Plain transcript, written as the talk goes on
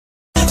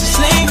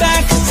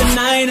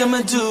right,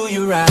 I'ma do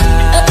you right.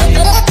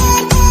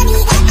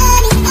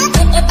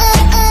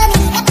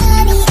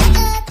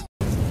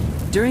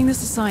 During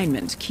this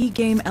assignment, key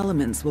game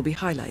elements will be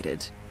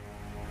highlighted.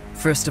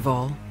 First of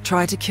all,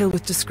 try to kill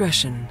with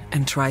discretion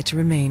and try to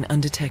remain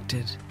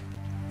undetected.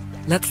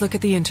 Let's look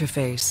at the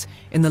interface.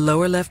 In the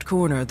lower left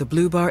corner, the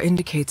blue bar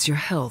indicates your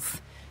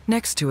health.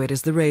 Next to it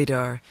is the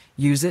radar.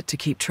 Use it to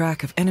keep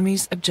track of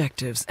enemies,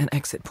 objectives, and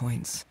exit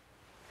points.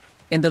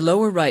 In the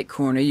lower right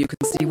corner, you can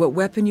see what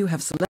weapon you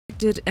have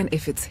selected and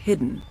if it's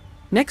hidden.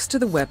 Next to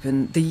the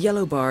weapon, the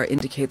yellow bar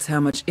indicates how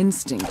much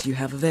instinct you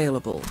have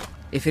available.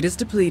 If it is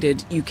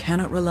depleted, you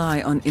cannot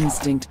rely on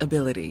instinct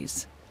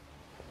abilities.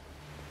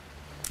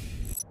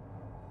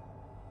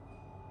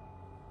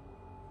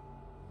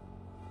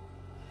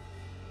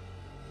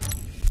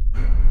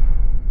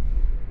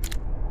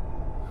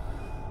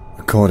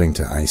 According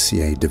to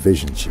ICA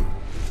Division Chief.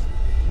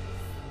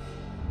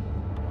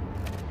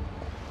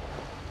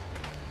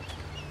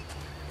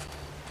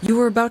 You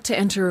are about to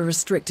enter a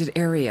restricted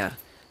area.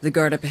 The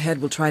guard up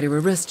ahead will try to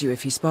arrest you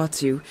if he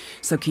spots you,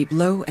 so keep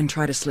low and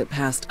try to slip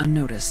past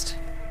unnoticed.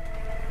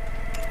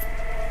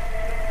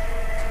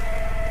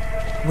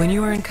 When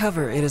you are in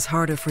cover, it is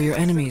harder for your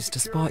enemies to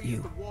spot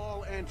you.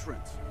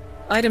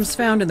 Items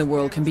found in the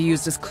world can be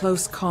used as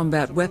close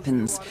combat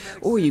weapons,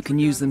 or you can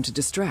use them to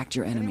distract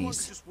your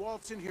enemies.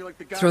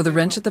 Throw the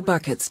wrench at the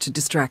buckets to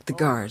distract the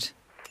guard.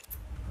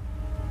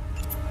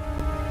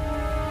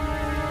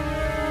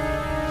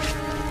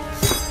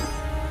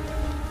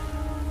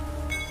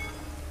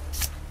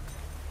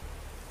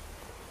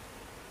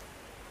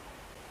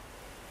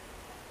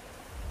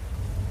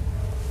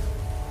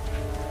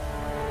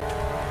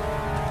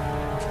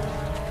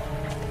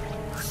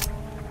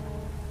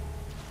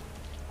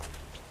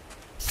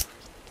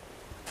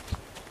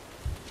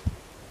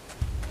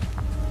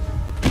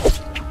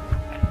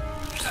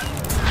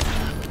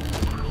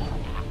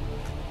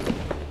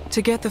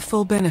 To get the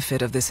full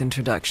benefit of this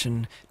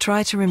introduction,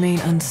 try to remain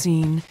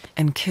unseen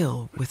and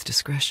kill with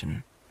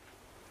discretion.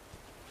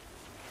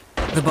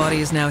 The body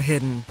is now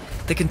hidden.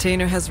 The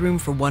container has room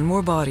for one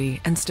more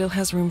body and still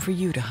has room for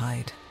you to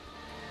hide.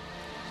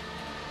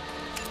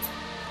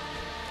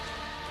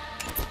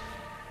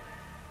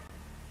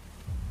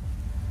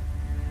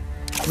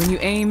 When you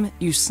aim,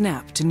 you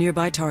snap to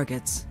nearby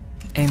targets.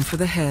 Aim for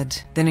the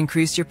head, then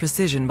increase your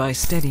precision by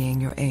steadying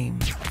your aim.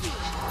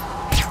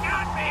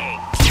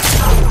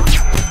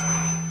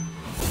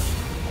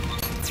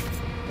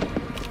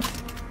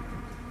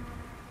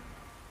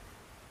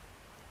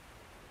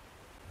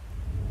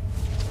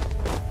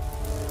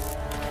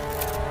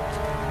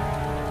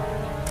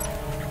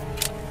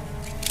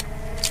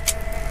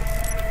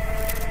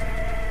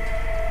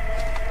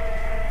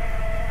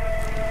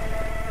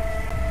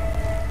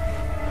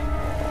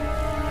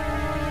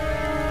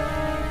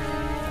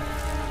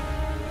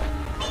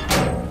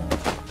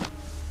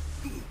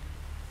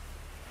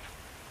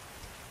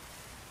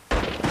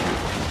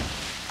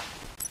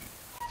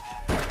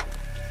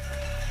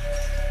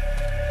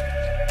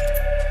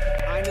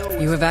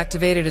 You have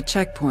activated a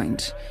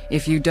checkpoint.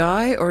 If you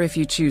die or if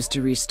you choose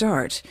to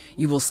restart,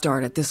 you will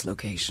start at this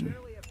location.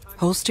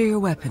 Holster your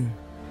weapon.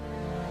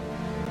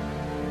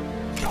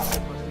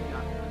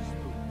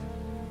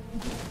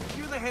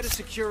 You're the head of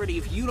security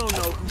if you don't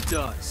know who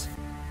does.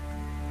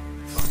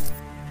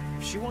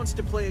 If she wants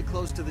to play it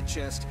close to the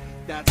chest,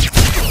 that's...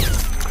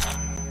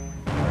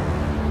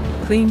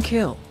 Clean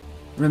kill.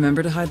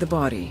 Remember to hide the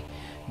body.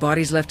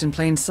 Bodies left in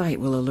plain sight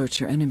will alert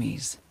your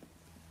enemies.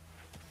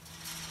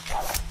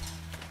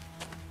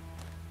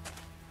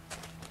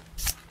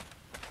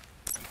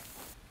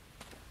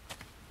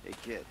 Hey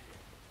kid,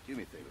 do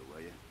me a favor,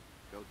 will you?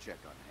 Go check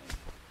on Hank.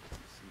 He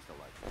seems to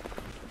like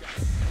you.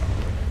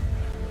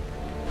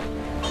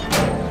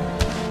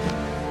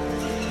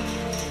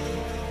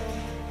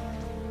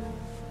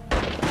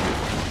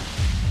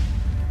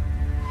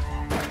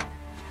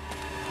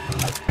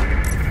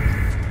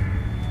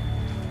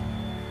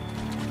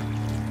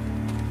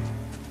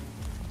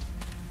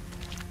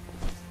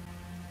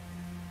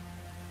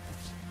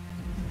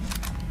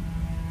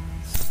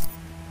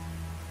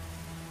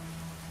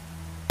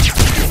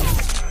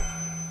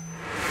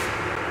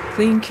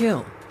 Clean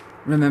kill.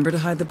 Remember to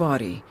hide the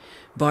body.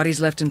 Bodies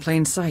left in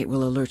plain sight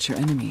will alert your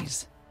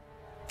enemies.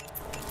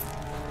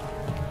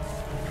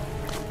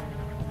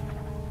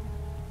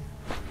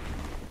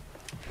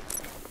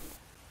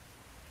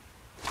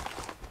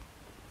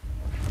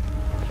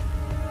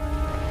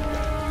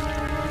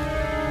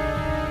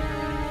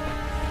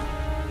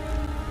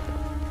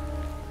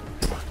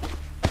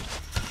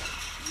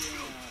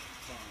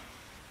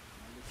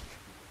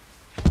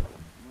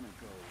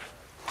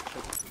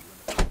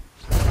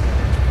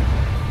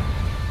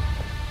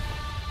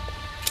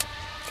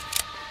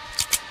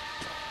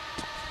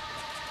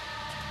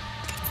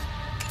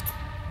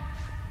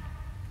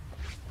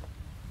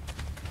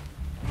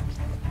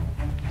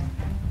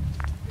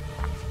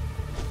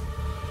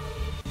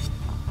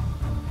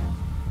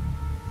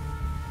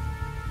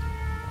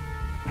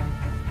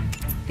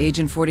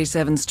 Agent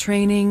 47's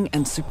training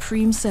and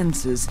supreme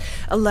senses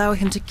allow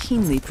him to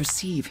keenly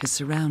perceive his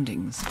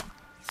surroundings.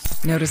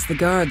 Notice the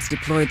guards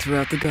deployed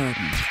throughout the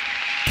garden.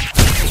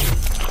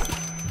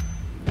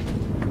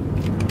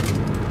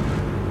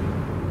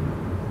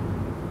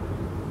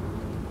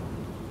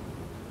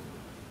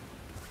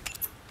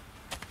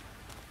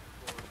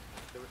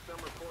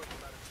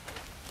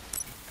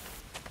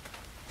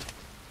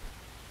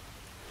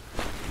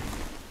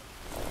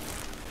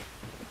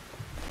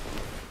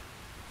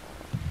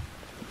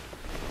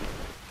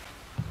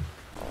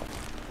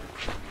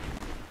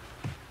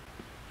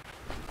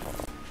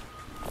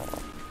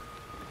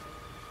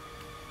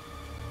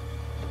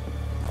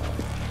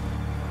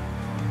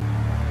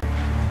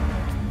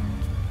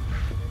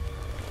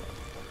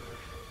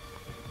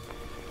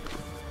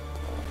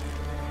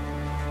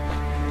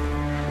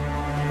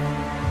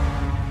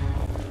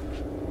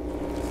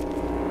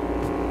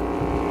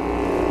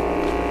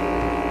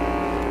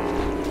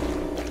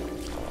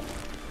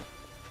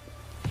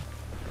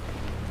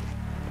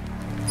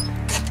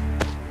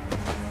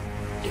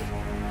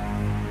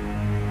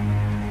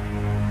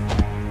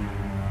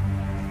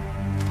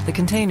 The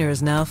container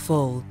is now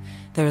full.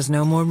 There is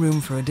no more room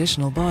for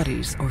additional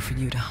bodies or for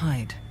you to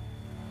hide.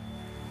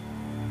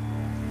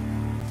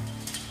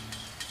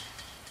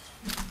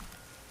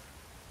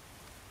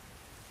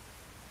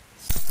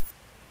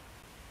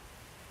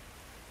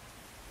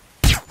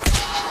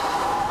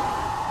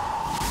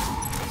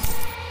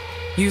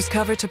 Use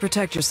cover to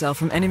protect yourself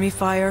from enemy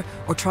fire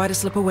or try to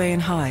slip away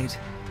and hide.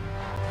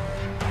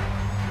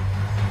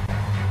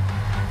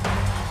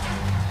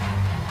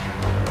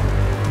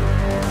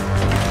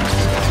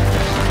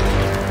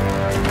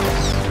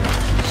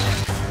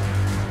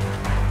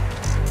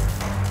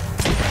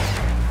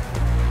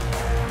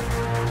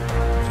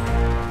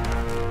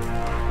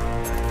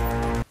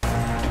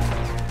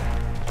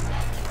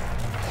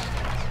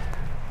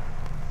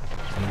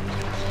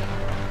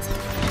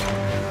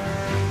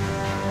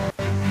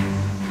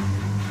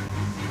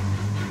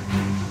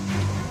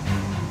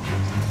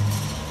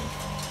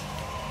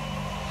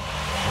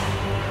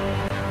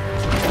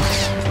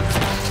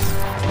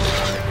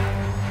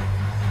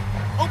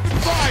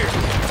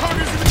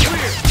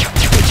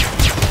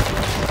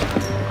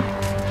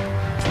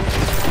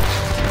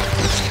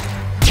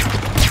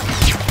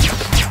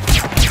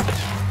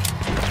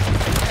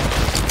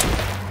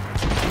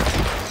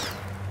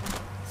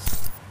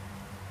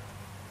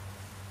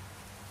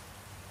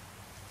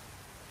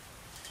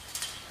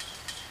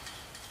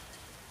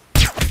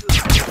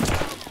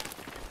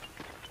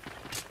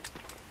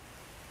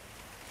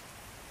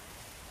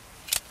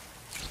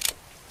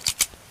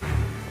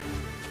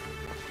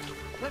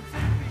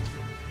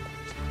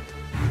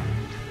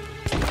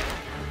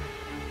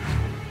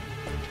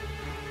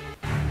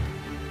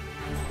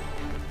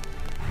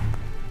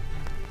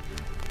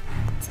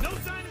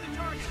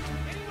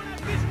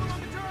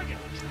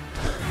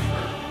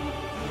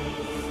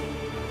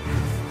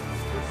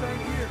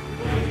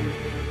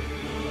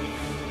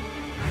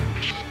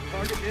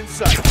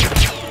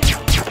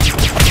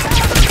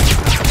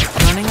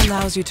 Running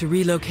allows you to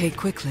relocate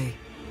quickly.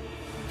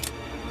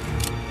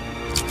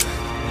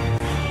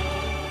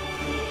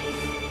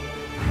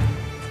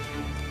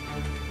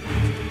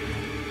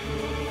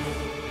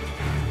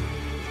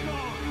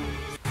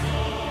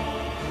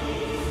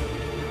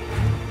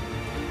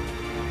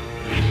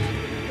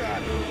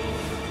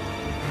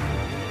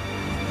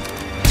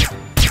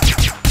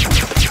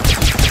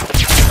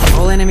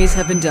 All enemies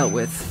have been dealt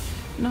with.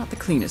 Not the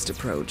cleanest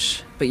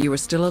approach, but you are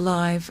still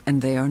alive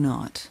and they are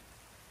not.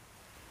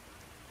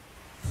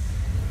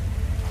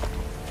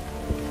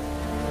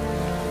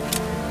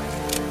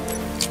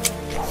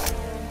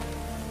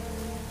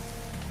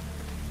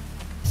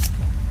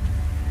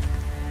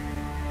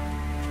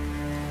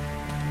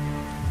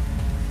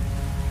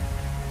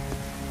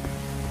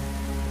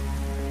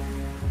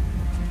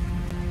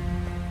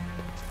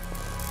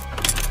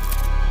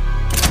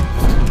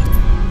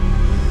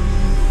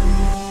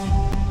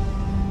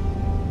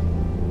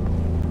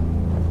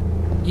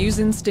 Use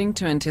instinct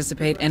to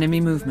anticipate enemy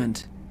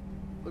movement.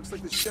 Looks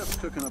like the chef's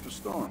cooking up a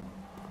storm.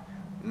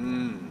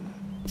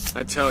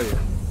 I tell you,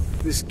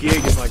 this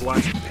gig is like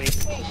watching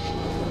paint.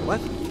 What?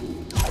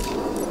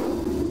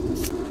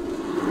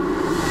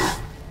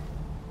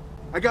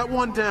 I got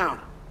one down.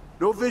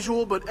 No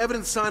visual, but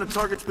evident sign of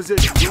target's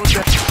position. Doing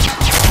that.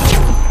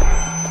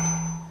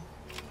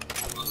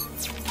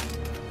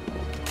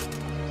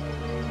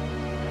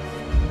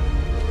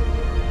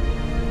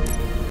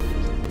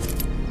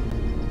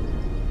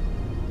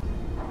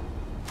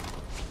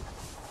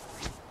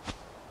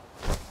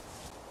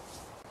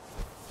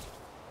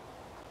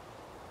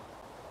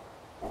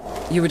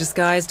 You were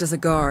disguised as a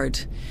guard.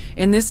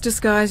 In this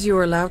disguise, you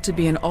are allowed to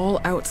be in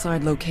all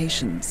outside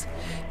locations.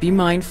 Be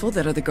mindful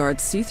that other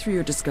guards see through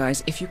your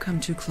disguise if you come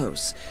too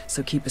close,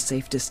 so keep a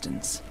safe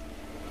distance.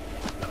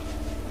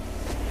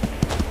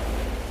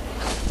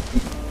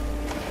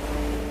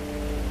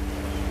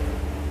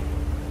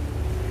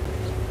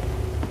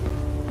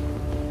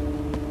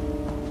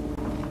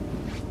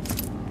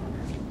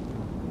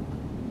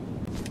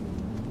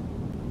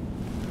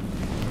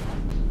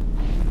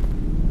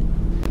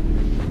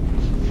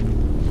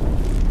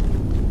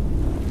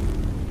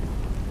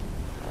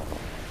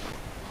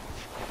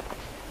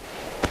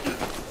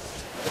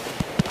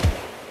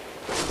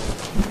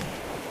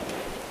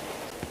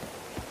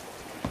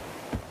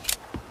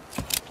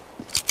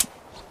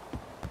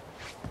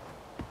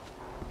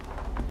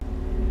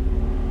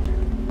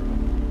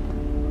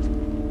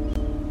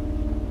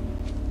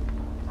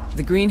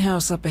 The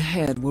greenhouse up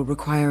ahead will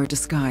require a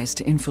disguise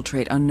to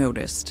infiltrate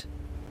unnoticed.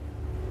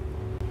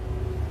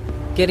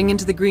 Getting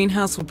into the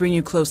greenhouse will bring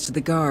you close to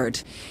the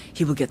guard.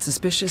 He will get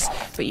suspicious,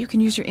 but you can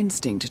use your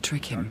instinct to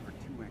trick him. For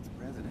two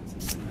ex-presidents,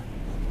 it's been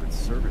a good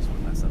service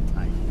with less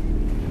uptight.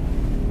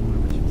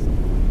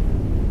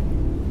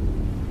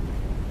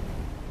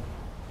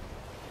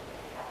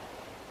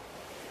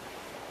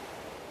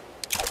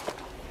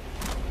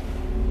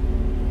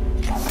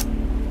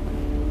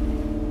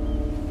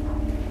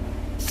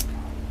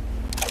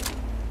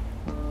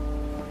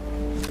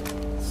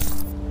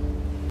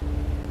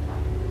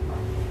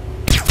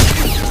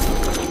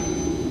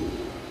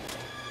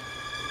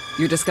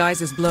 Your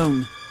disguise is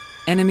blown.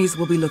 Enemies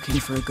will be looking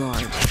for a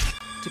guard.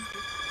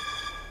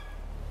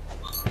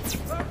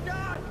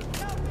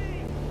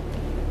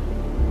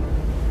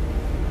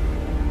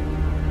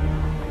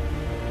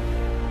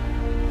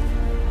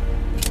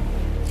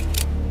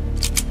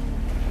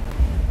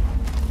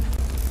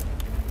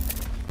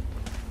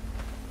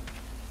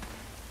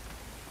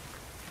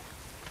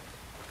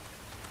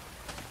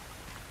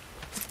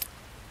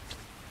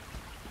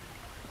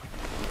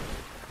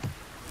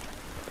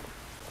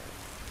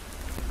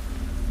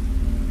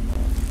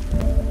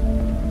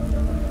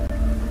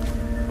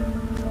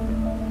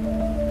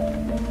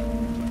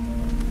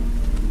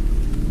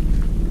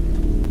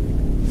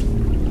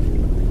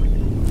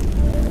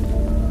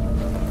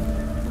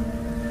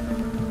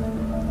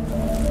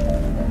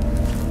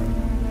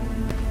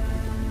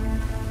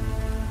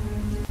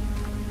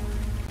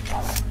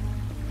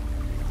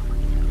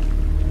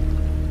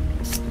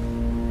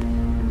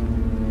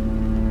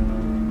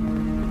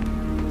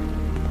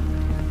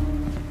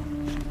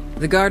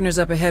 The gardeners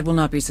up ahead will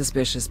not be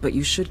suspicious, but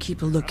you should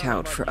keep a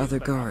lookout for other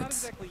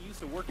guards. I'm not exactly used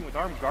to working with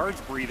armed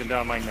guards breathing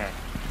down my neck.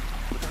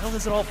 What the hell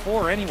is it all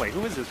for anyway?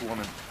 Who is this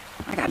woman?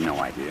 I got no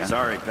idea.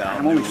 Sorry, pal.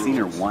 I've only seen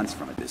her once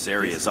from a This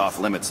area is off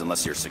limits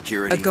unless you're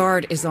security. A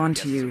guard is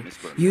onto you.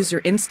 Use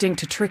your instinct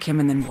to trick him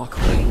and then walk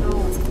away.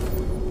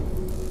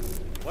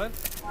 What?